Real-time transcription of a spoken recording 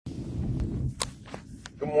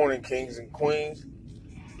Good morning, kings and queens,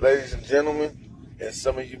 ladies and gentlemen, and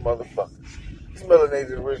some of you motherfuckers. It's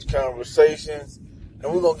Melanated Rich Conversations, and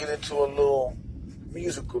we're going to get into a little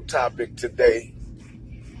musical topic today.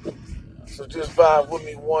 So just vibe with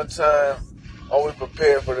me one time. Are we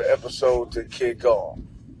prepared for the episode to kick off?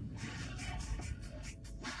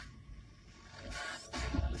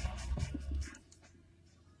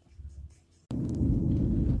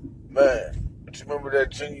 Man, do you remember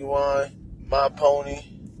that Genuine, My Pony,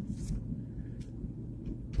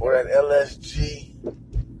 or that LSG?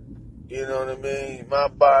 You know what I mean? My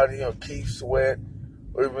Body, or Keith Sweat,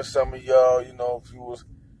 or even some of y'all, if you was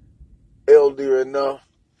elder enough,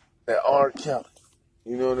 that R. Kelly.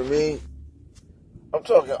 You know what I mean? I'm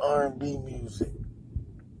talking R&B music,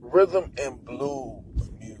 rhythm and blues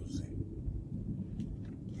music.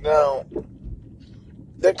 Now,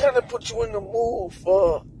 that kind of puts you in the mood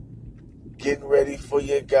for getting ready for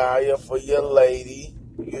your guy or for your lady.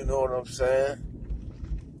 You know what I'm saying?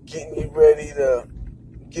 Getting you ready to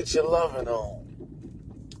get your loving on,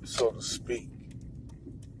 so to speak.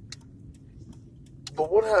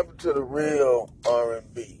 But what happened to the real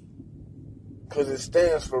R&B? Because it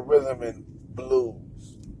stands for rhythm and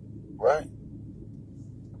blues, right?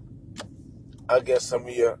 I guess some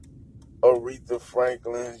of your Aretha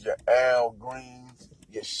Franklins, your Al Greens,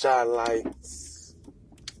 your Shy Lights.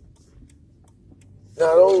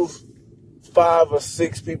 Now those 5 or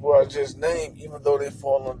 6 people I just named, even though they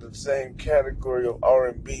fall under the same category of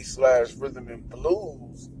R&B/rhythm and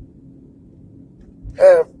blues,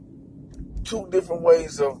 have 2 different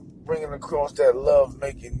ways of bringing across that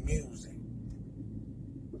love-making music.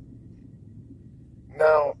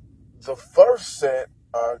 Now, the first set,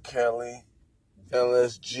 R. Kelly,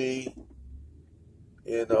 LSG,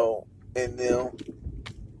 and them,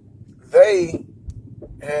 they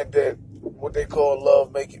had that, what they call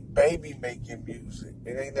love making, baby making music.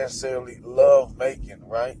 It ain't necessarily love making,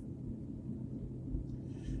 right?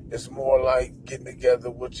 It's more like getting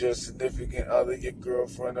together with your significant other, your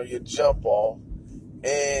girlfriend, or your jump off,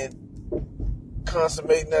 and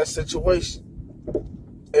consummating that situation,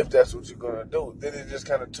 if that's what you're gonna do. Then it just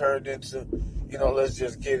kind of turned into, let's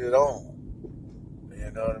just get it on.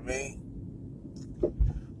 You know what I mean?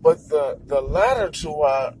 But the latter two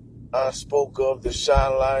I spoke of, the Shy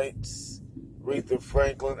Lights, Aretha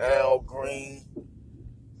Franklin, Al Green,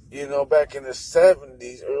 back in the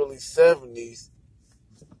 70s, early 70s,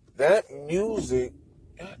 that music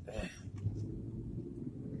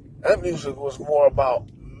was more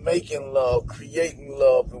about making love, creating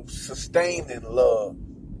love, and sustaining love.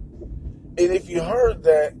 And if you heard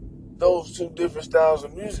that, those 2 different styles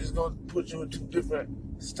of music is going to put you in 2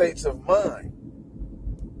 different states of mind.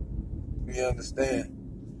 You understand?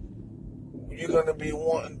 You're going to be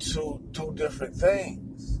wanting to do different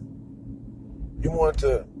things. You want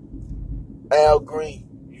to, Al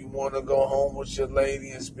Green, you want to go home with your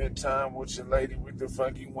lady and spend time with your lady. With the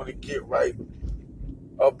funk, you want to get right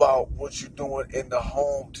about what you're doing in the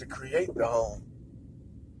home to create the home.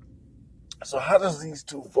 So how does these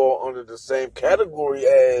 2 fall under the same category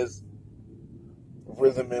as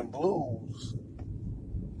rhythm and blues?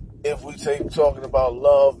 If we talking about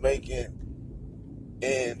love making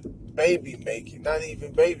and baby making, not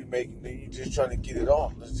even baby making, then you're just trying to get it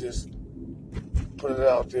off. Let's just put it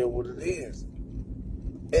out there what it is.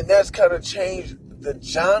 And that's kind of changed the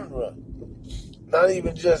genre. Not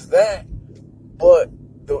even just that, but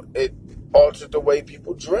it altered the way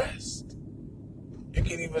people dressed. You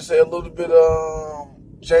can even say a little bit of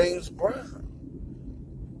James Brown.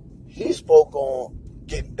 He spoke on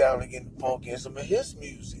getting down and getting funky, and some of his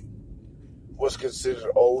music was considered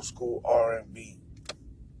old school R&B.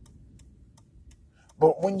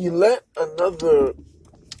 But when you let an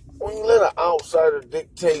outsider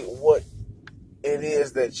dictate what it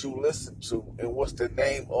is that you listen to and what's the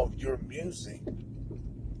name of your music,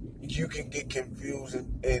 you can get confused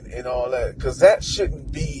and all that, because that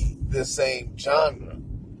shouldn't be the same genre,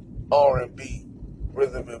 R&B,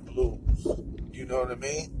 rhythm and blues. You know what I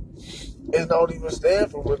mean? It don't even stand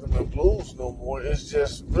for rhythm and blues no more. It's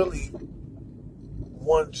just really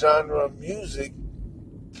one genre of music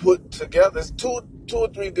put together. It's two or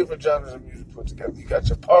three different genres of music put together. You got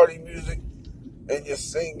your party music and your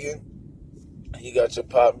singing, and you got your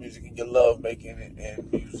pop music and your love making and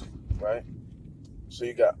music, right? So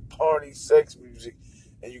you got party, sex music,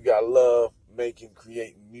 and you got love making,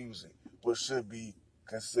 creating music, which should be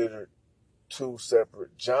considered 2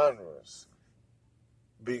 separate genres.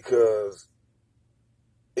 Because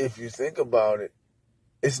if you think about it,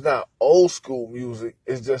 it's not old school music,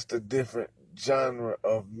 it's just a different genre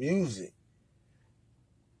of music.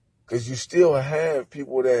 Because you still have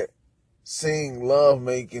people that sing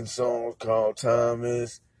love-making songs called Time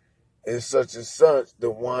Is and such, the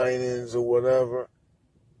whinings or whatever,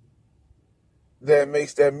 that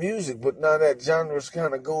makes that music. But now that genre's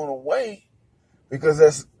kind of going away because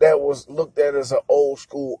that was looked at as an old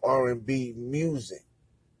school R&B music.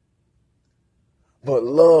 But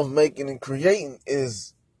love making and creating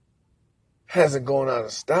hasn't gone out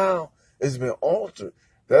of style. It's been altered.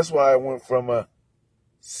 That's why I went from a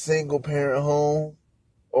single parent home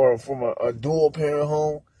or from a dual parent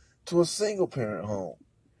home to a single parent home.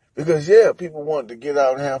 Because, yeah, people want to get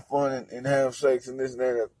out and have fun and have sex and this and that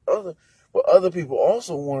and the other. But other people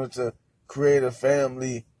also wanted to create a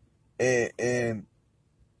family and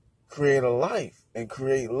create a life and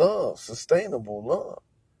create love, sustainable love.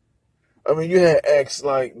 I mean, you had acts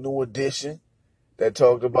like New Edition that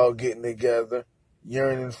talked about getting together,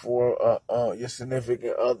 yearning for your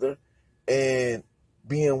significant other, and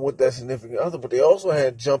being with that significant other. But they also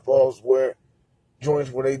had joints where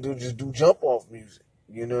they just do jump off music.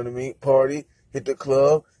 You know what I mean? Party, hit the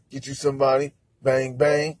club, get you somebody, bang,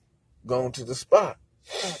 bang, going to the spot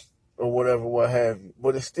or whatever, what have you.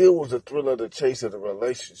 But it still was the thrill of the chase of the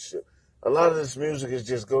relationship. A lot of this music is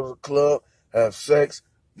just go to the club, have sex,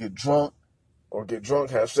 get drunk,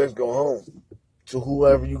 have sex, go home to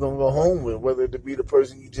whoever you're going to go home with, whether it be the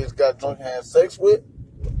person you just got drunk and had sex with,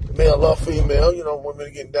 male or female. You know,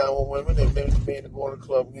 women getting down with women and men going to the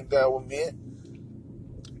club and getting down with men.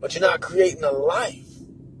 But you're not creating a life,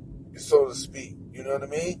 so to speak. You know what I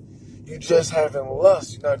mean? You're just having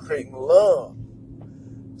lust. You're not creating love.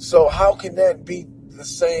 So how can that be the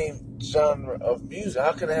same genre of music?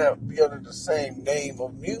 How can it be under the same name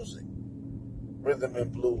of music? Rhythm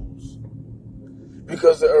and blues.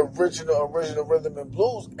 Because the original rhythm and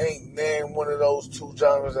blues ain't named one of those two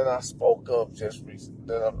genres that I spoke of just recently,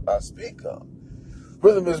 that I speak of.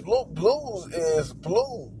 Rhythm is blues is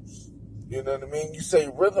blues. You know what I mean? You say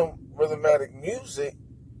rhythmatic music,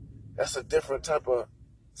 that's a different type of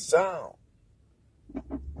sound.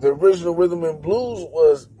 The original rhythm and blues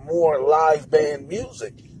was more live band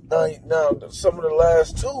music. Now some of the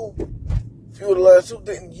last two,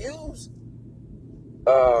 didn't use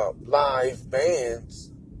live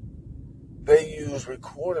bands. They use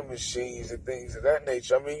recording machines and things of that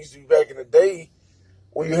nature. I mean, it used to be back in the day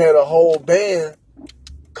when you had a whole band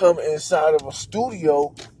come inside of a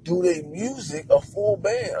studio, do their music, a full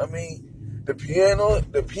band. I mean, the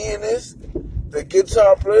pianist, the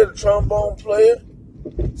guitar player, the trombone player,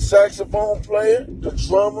 saxophone player, the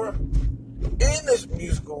drummer, and this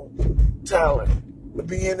musical talent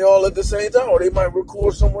be in there all at the same time. Or they might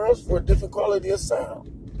record somewhere else for a different quality of sound.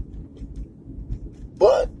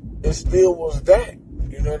 But it still was that.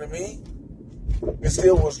 You know what I mean? It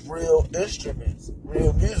still was real instruments,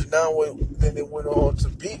 real music. Now, then it went on to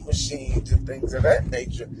beat machines and things of that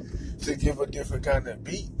nature to give a different kind of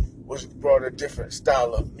beat, which brought a different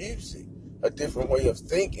style of music, a different way of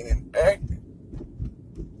thinking and acting.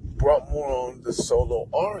 Brought more on the solo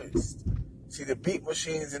artist. See, the beat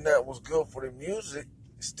machines and that was good for the music.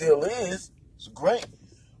 It still is. It's great.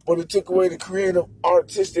 But it took away the creative,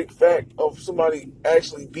 artistic fact of somebody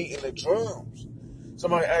actually beating the drums.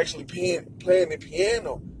 Somebody actually playing the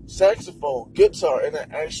piano, saxophone, guitar, and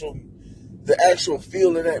the actual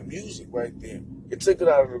feel of that music right there. It took it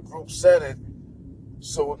out of the group setting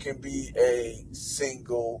so it can be a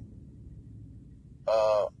single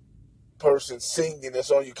person singing.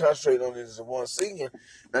 That's all you concentrate on is the one singer.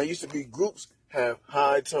 Now, it used to be groups have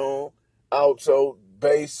high tone, alto,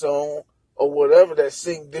 bass tone, or whatever that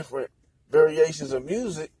sing different variations of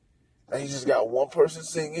music. Now you just got one person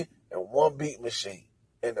singing and one beat machine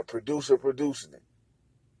and the producer producing it.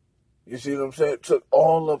 You see what I'm saying? It took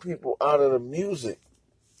all the people out of the music.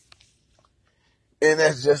 And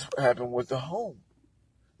that's just what happened with the home.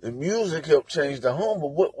 The music helped change the home,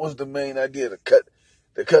 but what was the main idea? To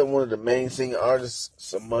cut one of the main singing artists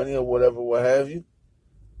some money or whatever, what have you?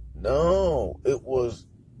 No, it was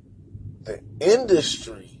the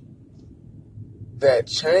industry that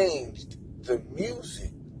changed the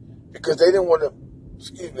music because they didn't want to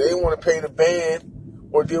pay the band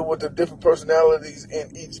or deal with the different personalities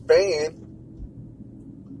in each band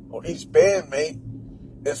or each bandmate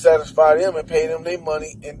and satisfy them and pay them their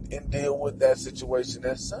money and deal with that situation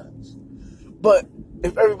as such. But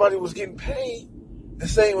if everybody was getting paid the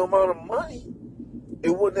same amount of money, it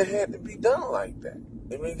wouldn't have had to be done like that.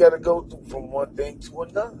 I mean, you got to go from one thing to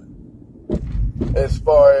another. As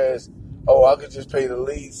far as, I could just pay the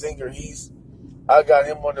lead singer. I got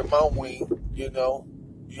him under my wing, you know.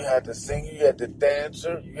 You had the singer, you had the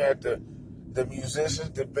dancer, you had the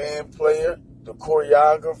musicians, the band player, the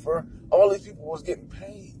choreographer. All these people was getting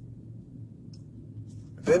paid.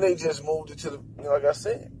 Then they just moved it to like I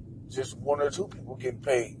said, just one or two people getting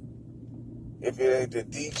paid. If it ain't the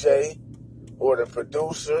DJ or the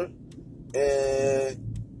producer and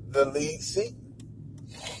the lead singer,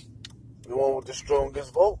 the one with the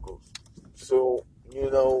strongest vocals. So,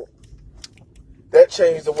 that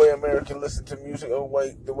changed the way Americans listen to music, or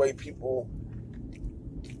the way people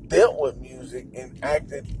dealt with music and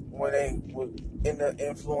acted when they were in the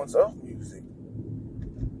influence of music.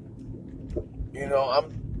 I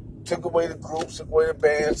took away the groups, took away the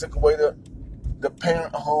bands, took away the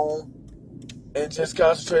parent home, and just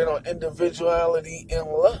concentrate on individuality and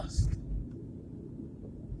lust.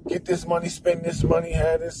 Get this money, spend this money,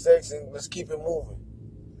 have this sex, and let's keep it moving.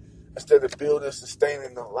 Instead of building,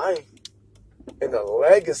 sustaining the life and the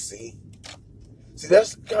legacy. See,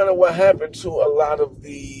 that's kind of what happened to a lot of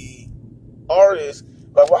the artists.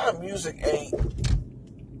 Like, why the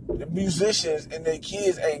musicians and their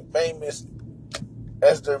kids ain't famous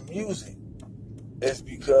as their music? It's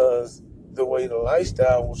because the way the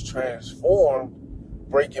lifestyle was transformed,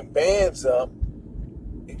 breaking bands up,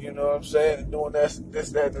 you know what I'm saying, and doing this,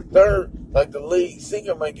 that, and the third. Like, the lead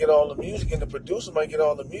singer might get all the music and the producer might get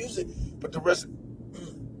all the music, but the rest of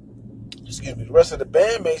the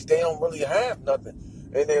bandmates, they don't really have nothing.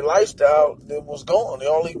 And their lifestyle, it was gone.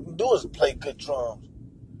 All he can do is play good drums.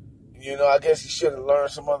 I guess he should have learned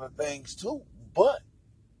some other things too. But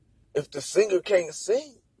if the singer can't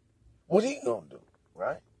sing, what he gonna do,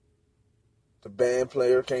 right? The band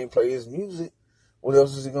player can't play his music. What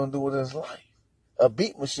else is he gonna do with his life? A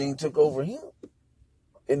beat machine took over him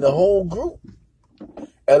and the whole group.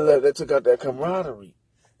 And that took out that camaraderie.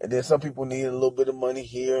 And then some people needed a little bit of money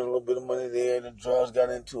here and a little bit of money there, and the drugs got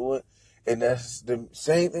into it. And that's the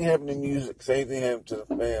same thing happened in music, same thing happened to the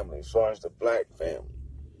family, as far as the black family.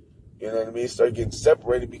 You know what I mean? Start getting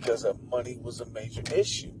separated because of money was a major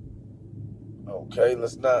issue. Okay,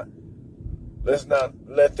 let's not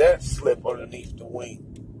let that slip underneath the wing,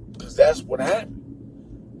 because that's what happened.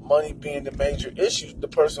 Money being the major issue, the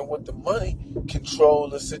person with the money control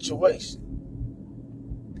the situation,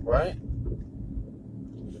 right?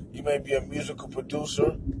 You may be a musical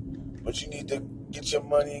producer, but you need to get your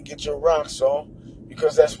money and get your rocks off,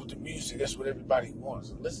 because that's what everybody wants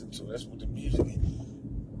to listen to. That's what the music is.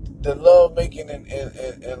 The love making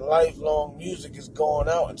and lifelong music is going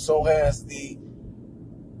out, and so has the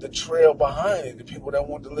trail behind it, the people that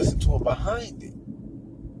want to listen to it behind it,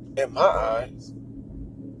 in my eyes.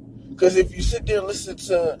 Because if you sit there and listen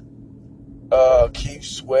to Keith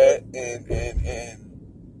Sweat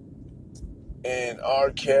and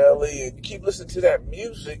R. Kelly, and you keep listening to that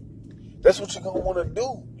music, that's what you're going to want to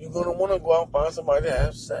do. You're going to want to go out and find somebody to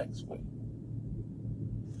have sex with.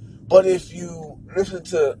 But if you listen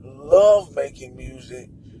to love-making music,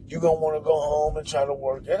 you're going to want to go home and try to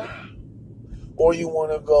work it out. Or you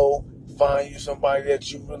want to go find you somebody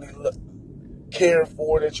that you really care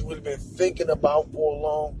for, that you would have been thinking about for a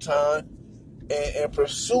long time, and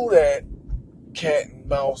pursue that cat and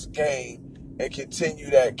mouse game and continue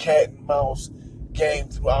that cat and mouse game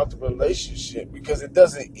throughout the relationship, because it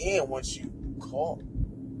doesn't end once you call.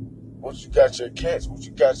 Once you got your cats, once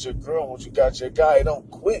you got your girl, once you got your guy, it don't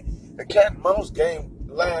quit. The cat and mouse game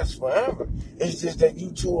lasts forever. It's just that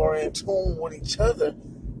you two are in tune with each other,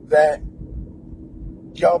 that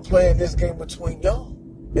y'all playing this game between y'all.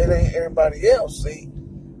 It ain't everybody else, see?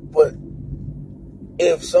 But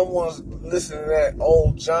if someone's listening to that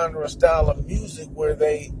old genre style of music where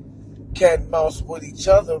they cat and mouse with each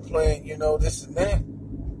other playing, this and that,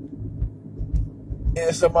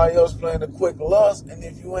 and somebody else playing the quick lust, and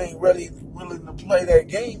if you ain't really willing to play that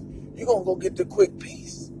game, you're going to go get the quick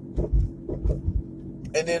piece.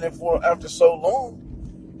 And then after so long,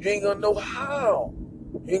 you ain't going to know how.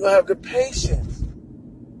 You ain't going to have the patience.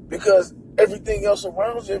 Because everything else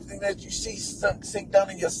around you, everything that you see sink down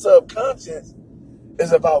in your subconscious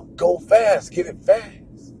is about go fast, get it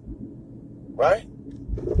fast. Right?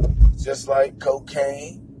 Just like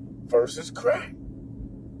cocaine versus crack.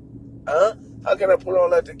 Huh? How can I put all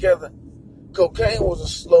that together? Cocaine was a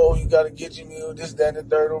slow, you got to get your meal, this, that, and the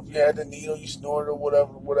third. Or if you had the needle, you snort it, or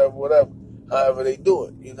whatever. However they do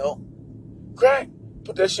it, Crack,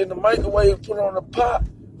 put that shit in the microwave, put it on the pot,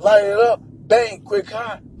 light it up, bang, quick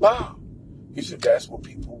hot, wow. You see, that's what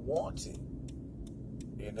people wanted.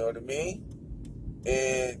 You know what I mean?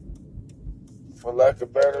 And for lack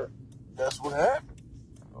of better, that's what happened.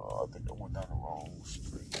 Oh, I think I went down the wrong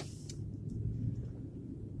street.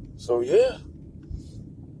 So, yeah.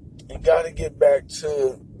 You got to get back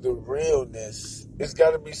to the realness. It's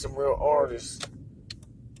got to be some real artists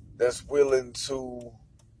that's willing to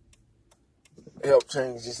help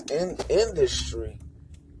change this industry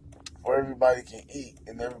where everybody can eat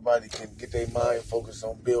and everybody can get their mind focused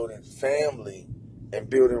on building family and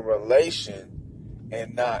building relation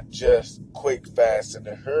and not just quick, fast, in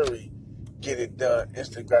a hurry, get it done,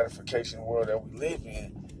 instant gratification world that we live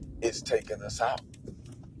in, it's taking us out.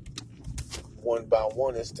 One by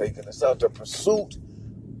one, it's taking us out. The pursuit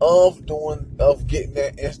of getting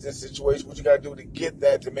that instant situation, what you got to do to get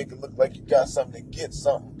that, to make it look like you got something, to get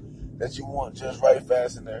something that you want just right,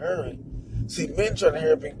 fast, in a hurry. See, men trying to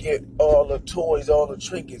hurry up and get all the toys, all the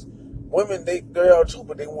trinkets. Women, they are too,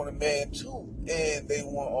 but they want a man too. And they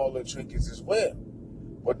want all the trinkets as well.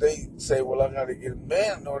 But they say, well, I got to get a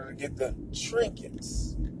man in order to get the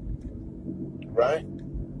trinkets. Right?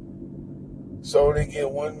 So they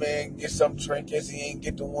get one man, get some trinkets. He ain't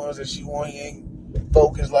get the ones that she want. He ain't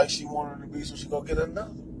focused like she wanted to be, so she gonna get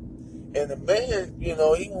another. And the man, he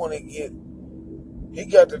want to get, he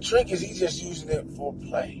got the trinkets. He's just using it for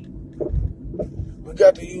play. We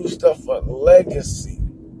got to use stuff for legacy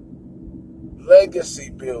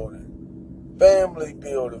building, family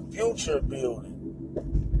building, future building.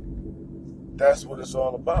 That's what it's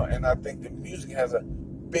all about. And I think the music has a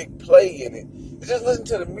big play in it. You just listen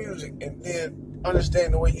to the music and then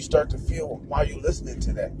understand the way you start to feel while you're listening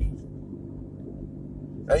to that music.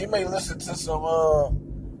 Now, you may listen to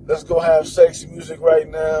some, let's go have sexy music right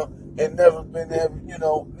now and never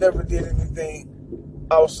did anything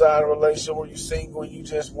outside a relationship where you sing when you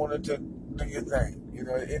just wanted to do your thing. It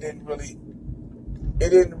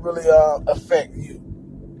didn't really affect you,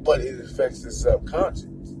 but it affects the subconscious.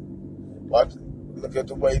 Look at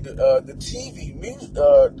the way the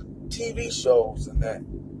TV shows and that.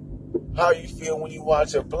 How you feel when you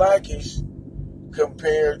watch a Blackish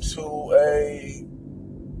compared to a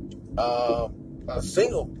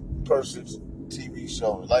single person's TV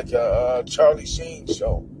show, like a Charlie Sheen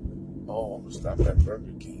show. Oh, I'm gonna stop at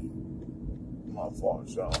Burger King. My fault,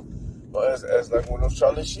 y'all. But as like one of those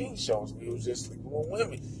Charlie Sheen shows, we was just sleeping with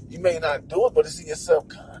women. You may not do it, but it's in your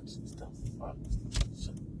subconscious.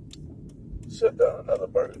 Shut down another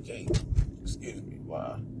Burger King. Excuse me,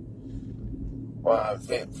 while I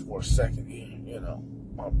vent for a second here.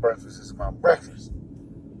 My breakfast is my breakfast.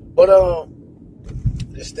 But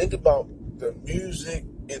just think about the music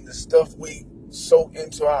and the stuff we soak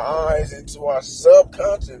into our eyes, into our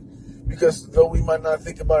subconscious, because though we might not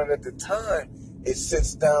think about it at the time, it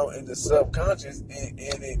sits down in the subconscious and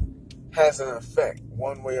it has an effect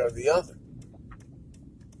one way or the other.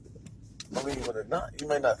 Believe it or not, you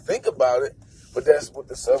may not think about it, but that's what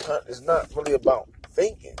the subconscious is. Not really about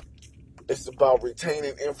thinking. It's about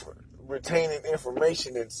retaining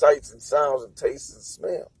information and sights and sounds and tastes and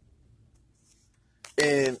smell.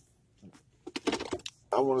 And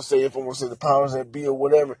I want to say, if I want to say the powers that be or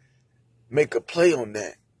whatever, make a play on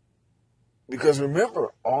that. Because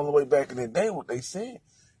remember, all the way back in the day, what they said,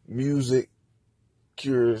 music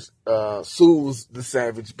cures, soothes the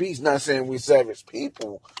savage beast. Not saying we're savage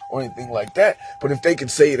people or anything like that, but if they can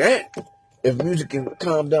say that, if music can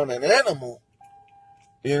calm down an animal,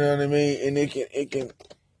 you know what I mean, and it can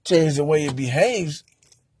change the way it behaves,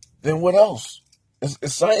 then what else?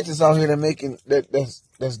 It's scientists out here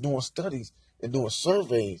that's doing studies and doing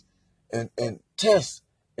surveys and tests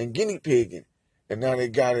and guinea pigging, and now they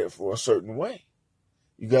got it for a certain way.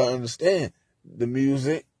 You gotta understand the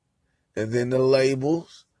music and then the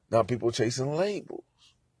labels. Now people chasing labels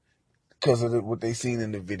because of what they seen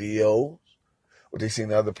in the videos, what they seen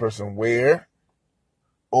the other person wear,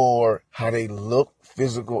 or how they look, their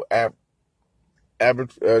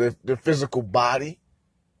physical body.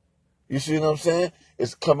 You see what I'm saying?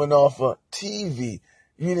 It's coming off of TV.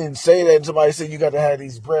 You didn't say that. Somebody said you got to have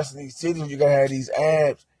these breasts and these titties, you got to have these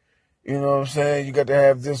abs. You know what I'm saying? You got to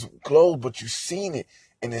have this clothes, but you seen it,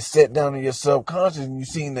 and it's set down in your subconscious, and you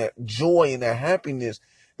seen that joy and that happiness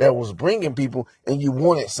that was bringing people, and you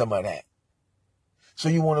wanted some of that. So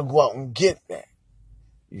you want to go out and get that.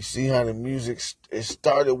 You see how the music, it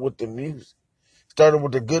started with the music. Started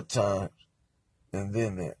with the good times. And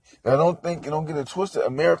then that. Now don't get it twisted.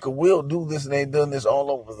 America will do this, and they've done this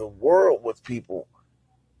all over the world with people.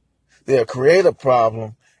 They'll create a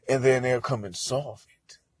problem, and then they'll come and solve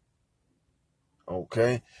it.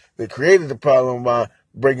 Okay? They created the problem by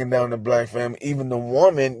breaking down the black family, even the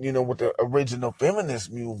woman, with the original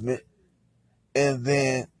feminist movement. And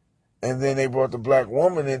then they brought the black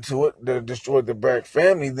woman into it. They destroyed the black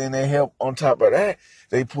family. Then they helped, on top of that,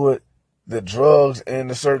 they put the drugs and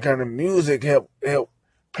the certain kind of music help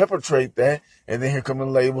perpetrate that. And then here come the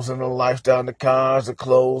labels and the lifestyle, and the cars, the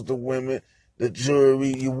clothes, the women, the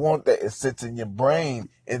jewelry. You want that. It sits in your brain,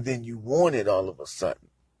 and then you want it all of a sudden.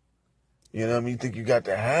 You know what I mean? You think you got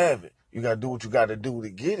to have it. You got to do what you got to do to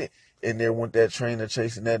get it. And there went that trainer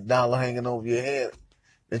chasing that dollar hanging over your head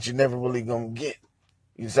that you never really gonna get.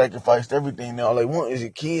 You sacrificed everything. Now all they want is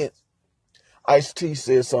your kids. Ice-T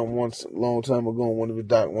said something once a long time ago in one of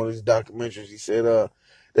his documentaries. He said,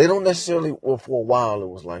 they don't necessarily, well, for a while it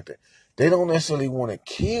was like that. They don't necessarily want to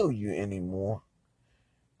kill you anymore.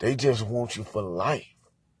 They just want you for life.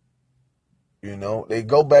 You know, they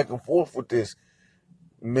go back and forth with this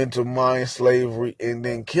mental mind slavery and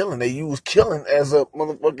then killing. They use killing as a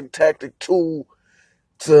motherfucking tactic tool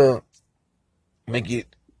to make it,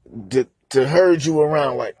 to herd you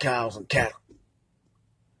around like cows and cattle.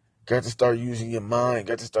 Got to start using your mind.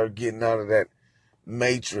 Got to start getting out of that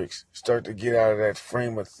matrix. Start to get out of that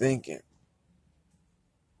frame of thinking.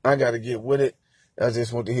 I got to get with it. I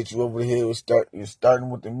just want to hit you over the head. You're starting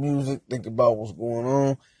with the music. Think about what's going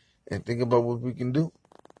on and think about what we can do.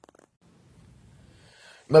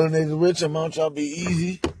 Melanated Rich, I'm out. Y'all be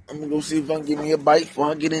easy. I'm going to go see if I can get me a bite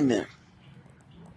before I get in there.